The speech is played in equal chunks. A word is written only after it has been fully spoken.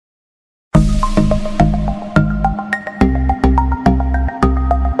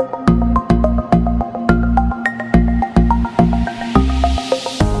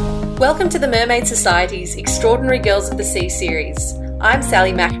to the Mermaid Society's Extraordinary Girls of the Sea series. I'm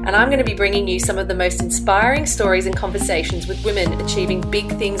Sally Mack, and I'm going to be bringing you some of the most inspiring stories and conversations with women achieving big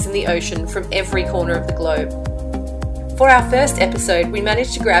things in the ocean from every corner of the globe. For our first episode, we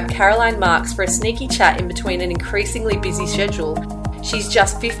managed to grab Caroline Marks for a sneaky chat in between an increasingly busy schedule. She's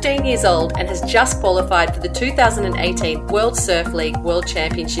just 15 years old and has just qualified for the 2018 World Surf League World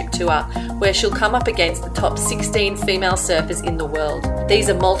Championship Tour, where she'll come up against the top 16 female surfers in the world. These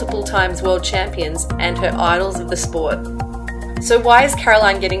are multiple times world champions and her idols of the sport. So why is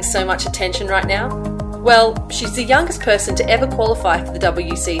Caroline getting so much attention right now? Well, she's the youngest person to ever qualify for the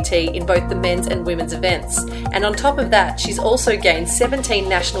WCT in both the men's and women's events. And on top of that, she's also gained 17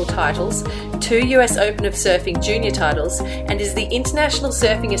 national titles, 2 US Open of Surfing junior titles, and is the International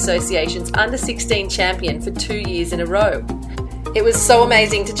Surfing Association's under-16 champion for 2 years in a row. It was so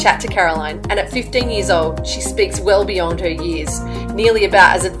amazing to chat to Caroline, and at 15 years old, she speaks well beyond her years, nearly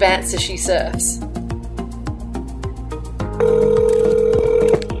about as advanced as she surfs.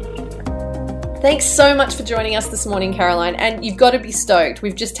 Thanks so much for joining us this morning, Caroline, and you've got to be stoked.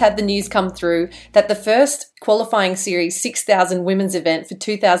 We've just had the news come through that the first qualifying series 6,000 women's event for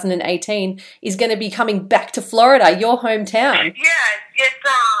 2018 is going to be coming back to Florida, your hometown. Yeah,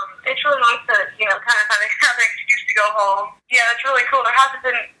 it's really nice to, kind of have an excuse to go home. Yeah, it's really cool. There hasn't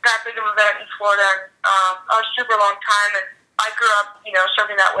been that big of an event in Florida in a super long time, and I grew up,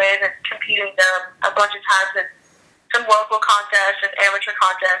 surfing that wave and competing there a bunch of times in some local contests and amateur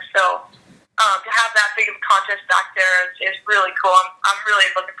contests, so to have that big of a contest back there is really cool. I'm really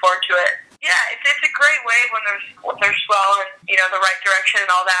looking forward to it. Yeah, it's a great wave when there's swell and the right direction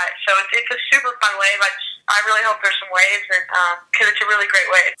and all that. So it's a super fun wave. I really hope there's some waves and because it's a really great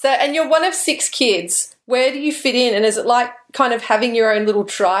wave. So, and you're one of 6 kids. Where do you fit in? And is it like kind of having your own little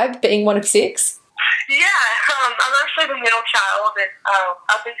tribe, being one of 6? Yeah, I'm actually the middle child, and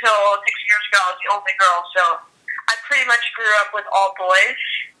up until 6 years ago, I was the only girl. So I pretty much grew up with all boys,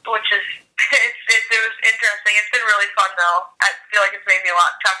 which is. It was interesting. It's been really fun, though. I feel like it's made me a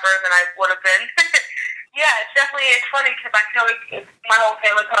lot tougher than I would have been. Yeah, it's funny because I feel like my whole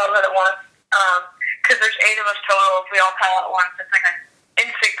family paddles at once. Because there's 8 of us total. If we all paddle at once, it's like an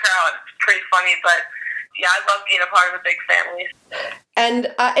instant crowd. It's pretty funny, but yeah, I love being a part of a big family. And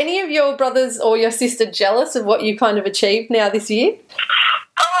are any of your brothers or your sister jealous of what you kind of achieved now this year?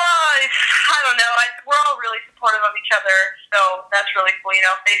 I don't know. We're all really supportive of each other, so that's really cool.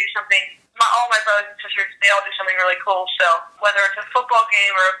 If they do something, all my brothers and sisters, they all do something really cool. So whether it's a football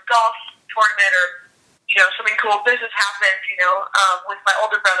game or a golf tournament or something cool, business happens. With my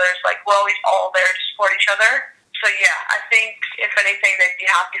older brothers, like we're always all there to support each other. So yeah, I think if anything, they'd be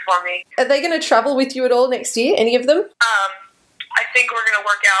happy for me. Are they going to travel with you at all next year? Any of them? I think we're going to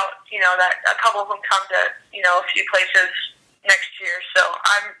work out. That a couple of them come to a few places next year, so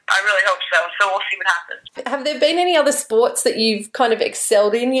I really hope so. So we'll see what happens. Have there been any other sports that you've kind of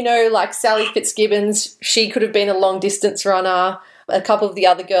excelled in? Like Sally Fitzgibbons, she could have been a long distance runner. A couple of the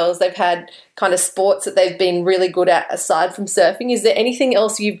other girls, they've had kind of sports that they've been really good at aside from surfing. Is there anything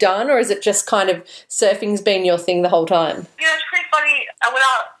else you've done, or is it just kind of surfing's been your thing the whole time? It's pretty funny.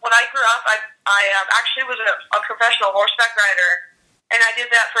 When I grew up, I actually was a professional horseback rider, and I did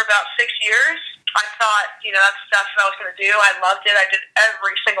that for about 6 years. I thought, that's what I was going to do. I loved it. I did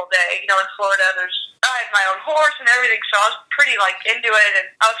every single day. In Florida, I had my own horse and everything, so I was pretty, into it,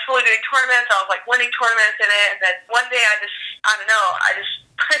 and I was fully doing tournaments. I was, winning tournaments in it, and then one day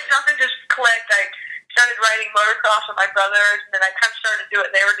something just clicked. I started riding motocross with my brothers, and then I kind of started to do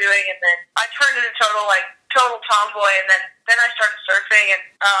what they were doing, and then I turned into total tomboy, and then I started surfing, and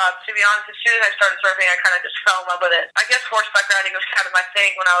to be honest, as soon as I started surfing, I kind of just fell in love with it. I guess horseback riding was kind of my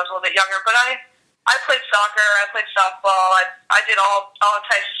thing when I was a little bit younger, but I played soccer, I played softball, I did all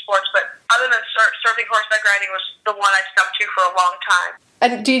types of sports, but other than surfing, horseback riding was the one I stuck to for a long time.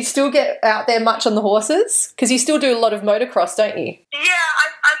 And do you still get out there much on the horses? Because you still do a lot of motocross, don't you? Yeah,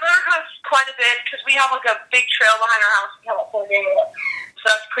 I motocross quite a bit because we have a big trail behind our house in California, so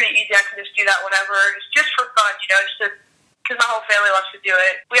that's pretty easy. I can just do that whenever. It's just for fun, because my whole family loves to do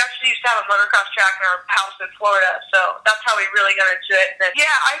it. We actually used to have a motocross track in our house in Florida, so that's how we really got into it. And then,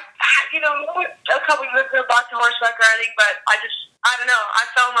 a couple of years ago back to horseback riding, but I don't know, I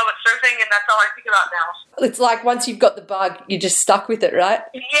fell in love with surfing, and that's all I think about now. It's like once you've got the bug, you're just stuck with it, right?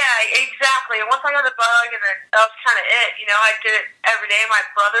 Yeah, exactly. Once I got the bug, and then that was kind of it. I did it every day. My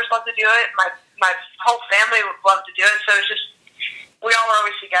brothers love to do it. My whole family would love to do it, so it's just, we all were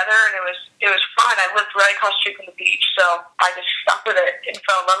always together, and it was fun. I lived right across the street from the beach, so I just stuck with it and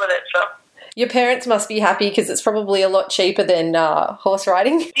fell in love with it. So your parents must be happy because it's probably a lot cheaper than horse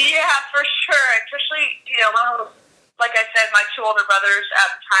riding. Yeah, for sure. Especially, like I said, my two older brothers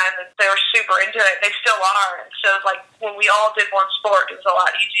at the time, and they were super into it. They still are. And so, like, when we all did one sport, it was a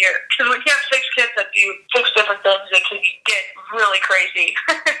lot easier. Because when you have 6 kids that do 6 different things, it can get really crazy.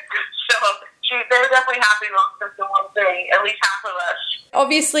 So they were definitely happy with the one thing, at least half of us.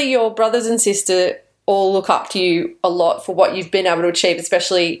 Obviously, your brothers and sister all look up to you a lot for what you've been able to achieve,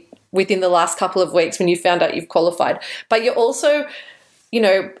 especially within the last couple of weeks when you found out you've qualified. But you're also,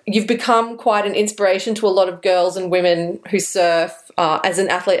 you've become quite an inspiration to a lot of girls and women who surf as an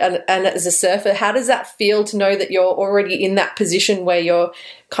athlete and as a surfer. How does that feel to know that you're already in that position where you're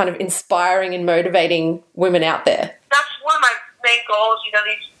kind of inspiring and motivating women out there? That's one of my main goals,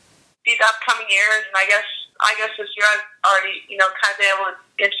 these upcoming years, and I guess this year I've already, kind of been able to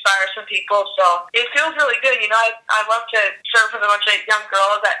inspire some people, so it feels really good. I love to surf with a bunch of young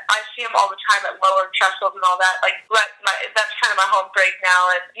girls that I see them all the time at lower trestles and all that. Like, that's kind of my home break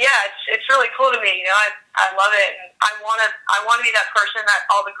now, and yeah, it's really cool to me. I love it, and I want to be that person that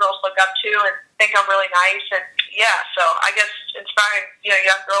all the girls look up to and think I'm really nice, and yeah, so I guess inspiring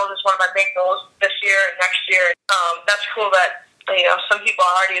young girls is one of my main goals this year and next year. That's cool that some people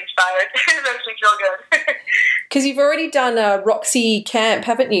are already inspired. It makes me feel good. Because you've already done a Roxy camp,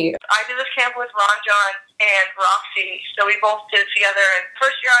 haven't you? I did this camp with Ron John and Roxy, so we both did it together. And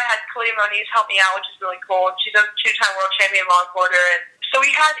first year I had Kalia Moniz help me out, which is really cool. She's a 2-time world champion longboarder. And so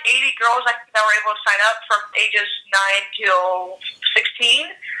we had 80 girls that were able to sign up from ages 9 till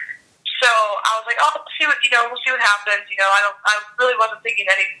 16. So I was like, we'll see what happens. I really wasn't thinking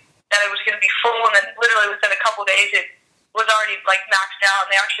that it was going to be full, and then literally within a couple of days it was already like maxed out,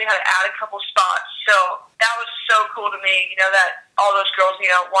 and they actually had to add a couple spots. So that was so cool to me, that all those girls,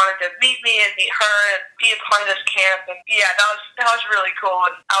 wanted to meet me and meet her and be a part of this camp. And yeah, that was really cool,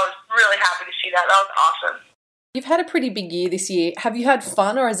 and I was really happy to see that. That was awesome. You've had a pretty big year this year. Have you had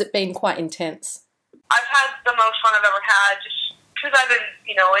fun, or has it been quite intense? I've had the most fun I've ever had, just because I've been,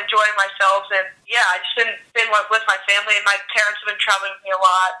 enjoying myself, and yeah, I just been with my family, and my parents have been traveling with me a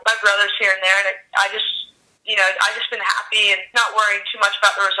lot. My brother's here and there, and I've just been happy and not worrying too much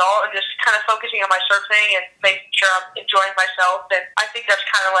about the result, and just kind of focusing on my surfing and making sure I'm enjoying myself. And I think that's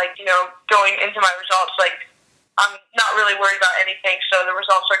kind of like, going into my results, like, I'm not really worried about anything, so the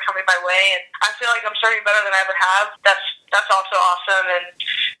results are coming my way, and I feel like I'm surfing better than I ever have. That's also awesome, and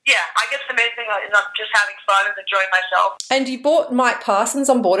yeah, I guess the main thing is I'm just having fun and enjoying myself. And you brought Mike Parsons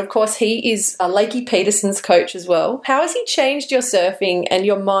on board, of course. He is Lakey Peterson's coach as well. How has he changed your surfing and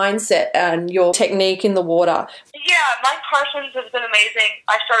your mindset and your technique in the water? Yeah, Mike Parsons has been amazing.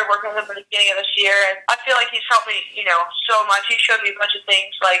 I started working with him at the beginning of this year, and I feel like he's helped me, so much. He showed me a bunch of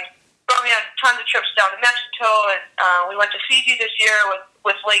things, like brought me on tons of trips down to Mexico, and we went to Fiji this year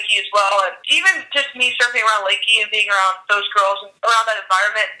with Lakey as well. And even just me surfing around Lakey and being around those girls and around that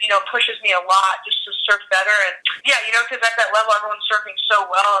environment, pushes me a lot just to surf better. And yeah, because at that level, everyone's surfing so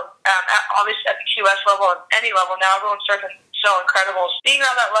well. Obviously at the QS level and any level now, everyone's surfing so incredible. Being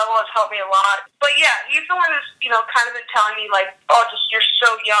around that level has helped me a lot. But yeah, he's the one who's, kind of been telling me, like, you're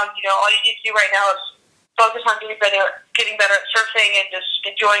so young, all you need to do right now is focus on getting better at surfing and just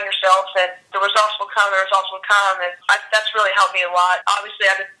enjoying yourself, and the results will come, and that's really helped me a lot. Obviously,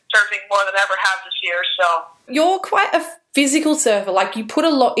 I've been surfing more than I ever have this year, so. You're quite a physical surfer, like you put a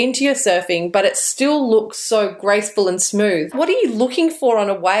lot into your surfing, but it still looks so graceful and smooth. What are you looking for on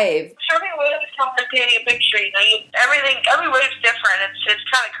a wave? Surfing waves is kind of like painting a picture, every wave's different. It's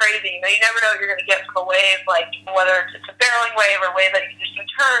kind of crazy, you never know what you're going to get from a wave, like whether it's a barreling wave or a wave that you can just do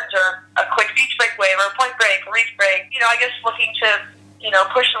turns, or a quick beach break wave, or a point break, a reef break. I guess looking to,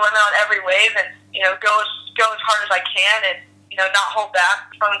 push the limit on every wave, and, go as hard as I can, and, not hold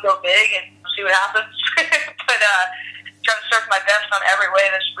back, trying to go big and see what happens. But, try to surf my best on every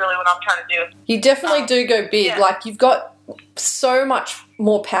wave. That's really what I'm trying to do. You definitely do go big. Yeah. Like, you've got so much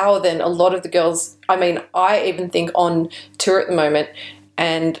more power than a lot of the girls. I mean, I even think on tour at the moment,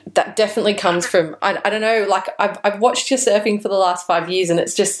 and that definitely comes from, I don't know, like I've watched your surfing for the last 5 years, and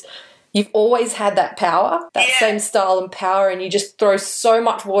it's just, you've always had that power, that same style and power, and you just throw so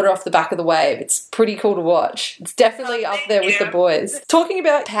much water off the back of the wave. It's pretty cool to watch. It's definitely up there with the boys. Talking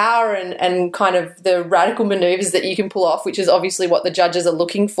about power and kind of the radical maneuvers that you can pull off, which is obviously what the judges are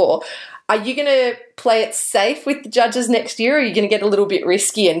looking for, are you going to play it safe with the judges next year, or are you going to get a little bit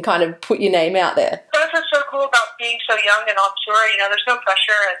risky and kind of put your name out there? That's what's so cool about being so young and on tour. There's no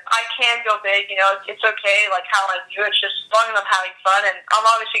pressure, and I can go big. It's okay, like how I do. It's just as long as I'm having fun, and I'm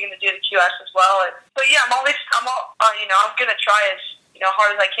obviously going to do the QS as well. But yeah, I'm going to try as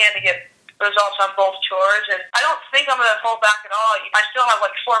hard as I can to get results on both tours, and I don't think I'm going to hold back at all. I still have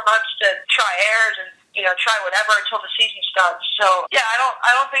like 4 months to try airs and try whatever until the season starts. So yeah, I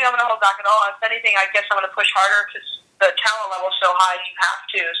don't think I'm going to hold back at all. If anything, I guess I'm going to push harder, because the talent level's so high, you have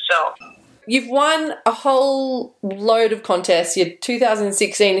to. So you've won a whole load of contests. You're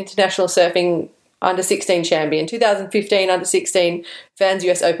 2016 International Surfing Under-16 champion, 2015 Under-16 Vans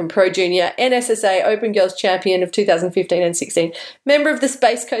US Open Pro Junior, NSSA Open Girls Champion of 2015 and 16, member of the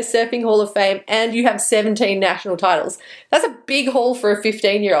Space Coast Surfing Hall of Fame, and you have 17 national titles. That's a big haul for a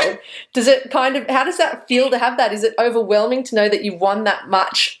 15-year-old. How does that feel to have that? Is it overwhelming to know that you've won that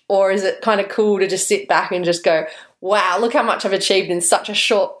much, or is it kind of cool to just sit back and just go, wow, look how much I've achieved in such a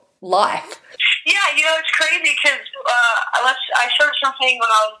short life? Yeah, it's crazy because I started surfing when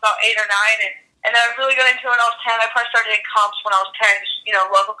I was about 8 or 9, and I really got into it when I was 10. I probably started in comps when I was 10, just,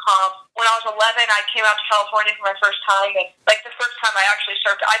 local comps. When I was 11, I came out to California for my first time, and, the first time I actually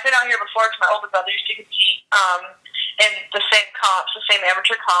surfed, I've been out here before because my older brother used to compete in the same comps, the same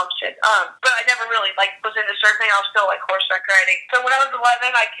amateur comps, and, but I never really, was into surfing. I was still, horseback riding. So when I was 11,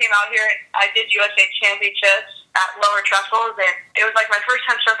 I came out here, and I did USA Championships at lower trestles, and it was, my first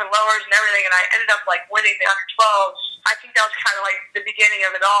time surfing lowers and everything, and I ended up, winning the under-12s. I think that was kind of, the beginning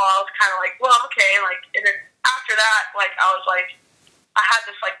of it all. I was kind of well, okay, and then after that, I was I had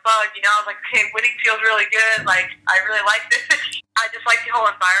this, bug, I was okay, winning feels really good, I really like this. I just like the whole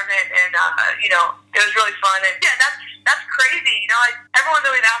environment, and, it was really fun, and, yeah, that's crazy, everyone's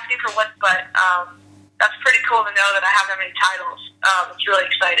always asking for what, but, that's pretty cool to know that I have that many titles. It's really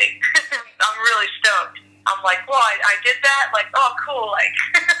exciting. I'm really stoked. I'm well, I did that, oh, cool,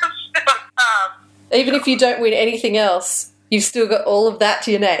 Even if you don't win anything else, you've still got all of that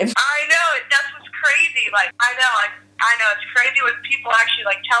to your name. I know, that's what's crazy, I know, it's crazy when people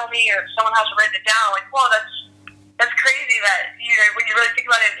actually, tell me, or if someone has written it down, whoa, that's crazy that, when you really think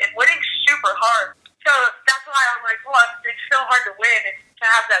about it, and winning's super hard. So that's why I'm well, it's so hard to win, and to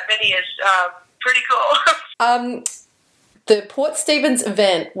have that many is pretty cool. The Port Stephens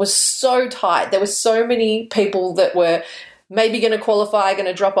event was so tight. There were so many people that were maybe going to qualify, going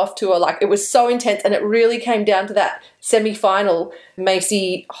to drop off tour. It was so intense, and it really came down to that semi-final,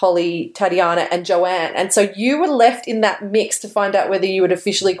 Macy, Holly, Tatiana, and Joanne. And so you were left in that mix to find out whether you had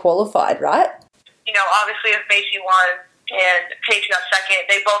officially qualified, right? Obviously if Macy won and Paige got second,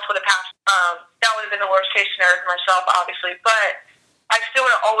 they both would have passed. That would have been the worst case scenario for myself, obviously. But I still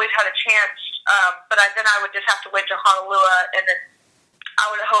would have always had a chance. But then I would just have to wait to Honolulu, and then I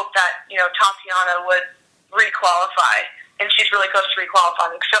would have hoped that, Tatiana would re-qualify, and she's really close to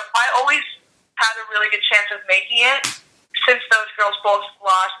re-qualifying. So I always had a really good chance of making it. Since those girls both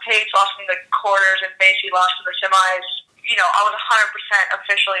lost, Paige lost in the quarters and Macy lost in the semis, I was 100%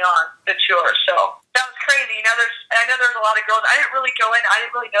 officially on the tour. So that was crazy. I know there's a lot of girls. I didn't really go in. I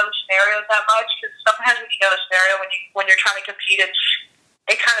didn't really know the scenarios that much, because sometimes when you know the scenario, when you're trying to compete,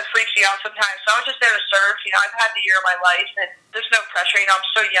 it kind of freaks you out sometimes. So I was just there to serve. I've had the year of my life, and there's no pressure. I'm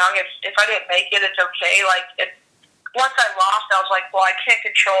so young. If I didn't make it, it's okay. Once I lost, I was well, I can't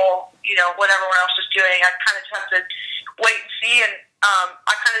control, what everyone else is doing. I kind of just have to wait and see, and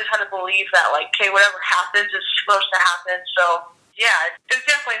I kind of just had to believe that, okay, whatever happens is supposed to happen. So, yeah, it's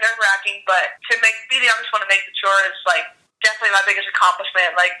definitely nerve-wracking, but to be the youngest one to make the tour is, definitely my biggest accomplishment.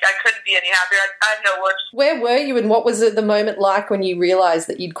 I couldn't be any happier. I have no words. Where were you, and what was it the moment like when you realised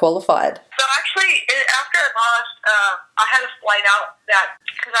that you'd qualified? So, actually, after I lost, I had a flight out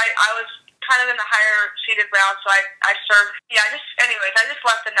because I was kind of in the higher seated round, so I served. Yeah, I just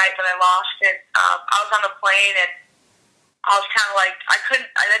left the night that I lost, and I was on the plane, and I was kind of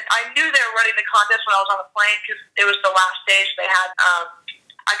I knew they were running the contest when I was on the plane, because it was the last day, so they had,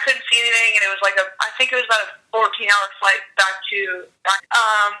 I couldn't see anything, and it was I think it was about a 14-hour flight back to,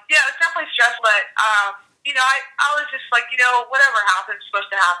 yeah, it was definitely stressful, but, I was just whatever happens is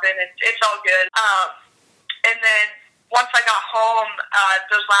supposed to happen, it's all good. And then, once I got home,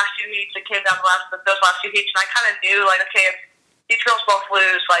 those last few heats, it came down to those last few heats, and I kind of knew, okay, if these girls both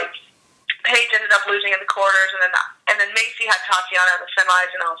lose, Paige ended up losing in the quarters, and then Macy had Tatiana in the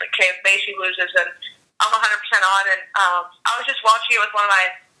semis, and I was okay, if Macy loses, then I'm 100% on, and I was just watching it with one of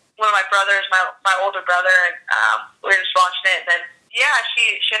my brothers, my older brother, and we were just watching it, and then, yeah,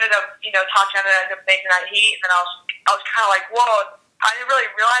 she ended up, Tatiana ended up making that heat, and then I was kind of whoa, I didn't really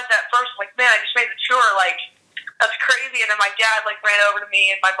realize that at first, man, I just made the tour, that's crazy. And then my dad ran over to me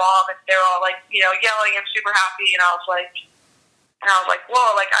and my mom, and they were all yelling and super happy. And I was whoa,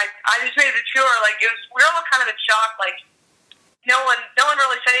 I just made the tour. We were all kind of in shock. No one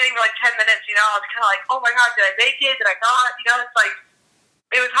really said anything for 10 minutes. I was kind of oh my God, did I make it? Did I not? It's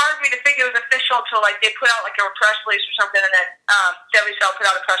it was hard for me to think it was official until they put out a press release or something, and then WCL put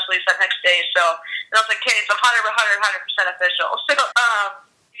out a press release that next day. So and I was okay, it's 100% official. So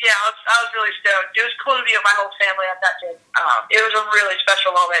yeah, I was really stoked. It was cool to be with my whole family at that day. It was a really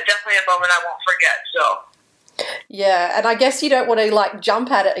special moment. Definitely a moment I won't forget. So, Yeah, and I guess you don't want to like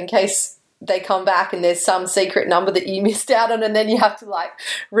jump at it in case they come back and there's some secret number that you missed out on, and then you have to like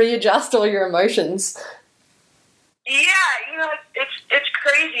readjust all your emotions. Yeah, it's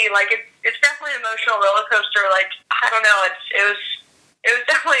crazy. Like it's definitely an emotional roller coaster. Like I don't know, it was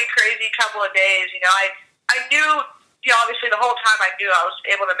definitely a crazy couple of days. I knew, obviously the whole time I knew I was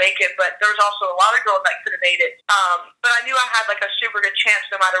able to make it, but there was also a lot of girls that could have made it. But I knew I had like a super good chance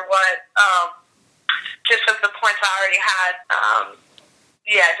no matter what. Just of the points I already had.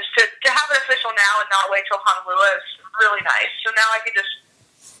 Just to have it official now and not wait till Honolulu is really nice. So now I can just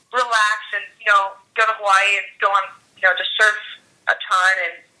relax and, go to Hawaii and go on, just surf a ton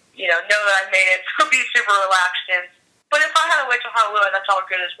and, know that I've made it. So be super relaxed. But if I had to wait till Honolulu, that's all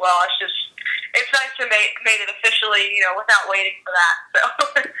good as well. It's nice to made it officially, without waiting for that. So.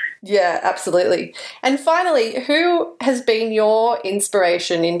 Yeah, absolutely. And finally, who has been your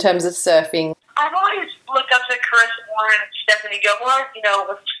inspiration in terms of surfing? I've always looked up to Carissa Moore and Stephanie Gilmore,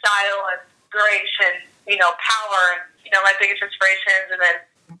 with style and grace and, power and, my biggest inspirations. And then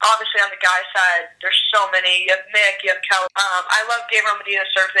obviously on the guy side, there's so many. You have Mick, you have Kelly. I love Gabriel Medina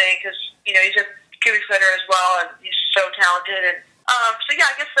surfing because, he's a Cubic footer as well and he's so talented. And I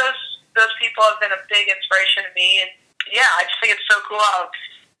guess those people have been a big inspiration to me. And yeah, I just think it's so cool how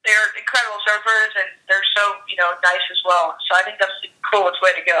they're incredible surfers and they're so, nice as well. So I think that's the coolest way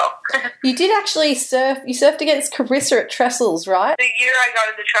to go. You did actually surf. You surfed against Carissa at Trestles, right? The year I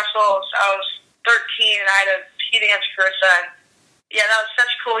got into Trestles, I was 13 and I had a heat against Carissa. And yeah, that was such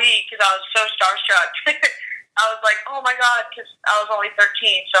a cool heat because I was so starstruck. I was like, oh my God, because I was only 13.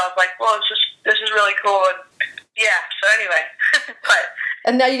 So I was like, well, this is really cool. And yeah, so anyway.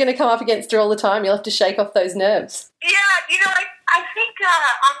 And now you're going to come up against her all the time. You'll have to shake off those nerves. Yeah, I think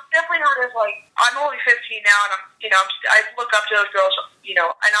I'm definitely not as I'm only 15 now, and I look up to those girls,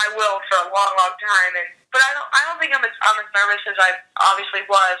 and I will for a long, long time. But I don't think I'm as nervous as I obviously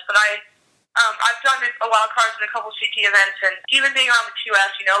was. But I've done a wild cards in a couple CT events, and even being on the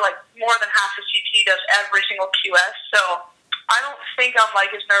QS, more than half the CT does every single QS. So I don't think I'm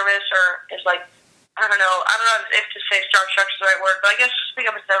as nervous or as I don't know if to say starstruck is the right word, but I guess I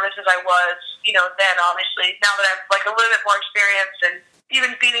think I'm as nervous as I was, then obviously. Now that I have a little bit more experience and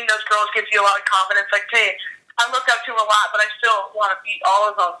even beating those girls gives you a lot of confidence. Hey, I look up to them a lot, but I still want to beat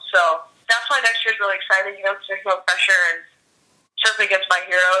all of them. So that's why next year is really exciting, because there's no pressure and surfing against my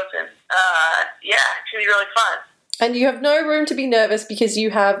heroes. And it's going to be really fun. And you have no room to be nervous because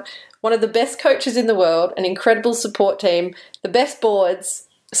you have one of the best coaches in the world, an incredible support team, the best boards,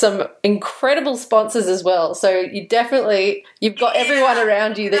 some incredible sponsors as well. So you've got everyone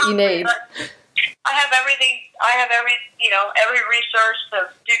around you that you need. I have everything. I have every resource to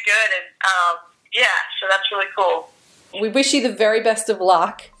do good. And so that's really cool. We wish you the very best of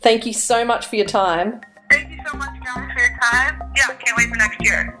luck. Thank you so much for your time. Thank you so much, guys, for your time. Yeah, I can't wait for next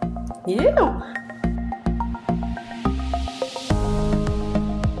year. Yeah.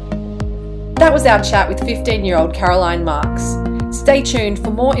 That was our chat with 15-year-old Caroline Marks. Stay tuned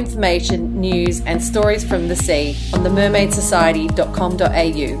for more information, news and stories from the sea on the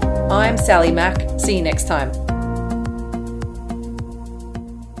mermaidsociety.com.au. I'm Sally Mack. See you next time.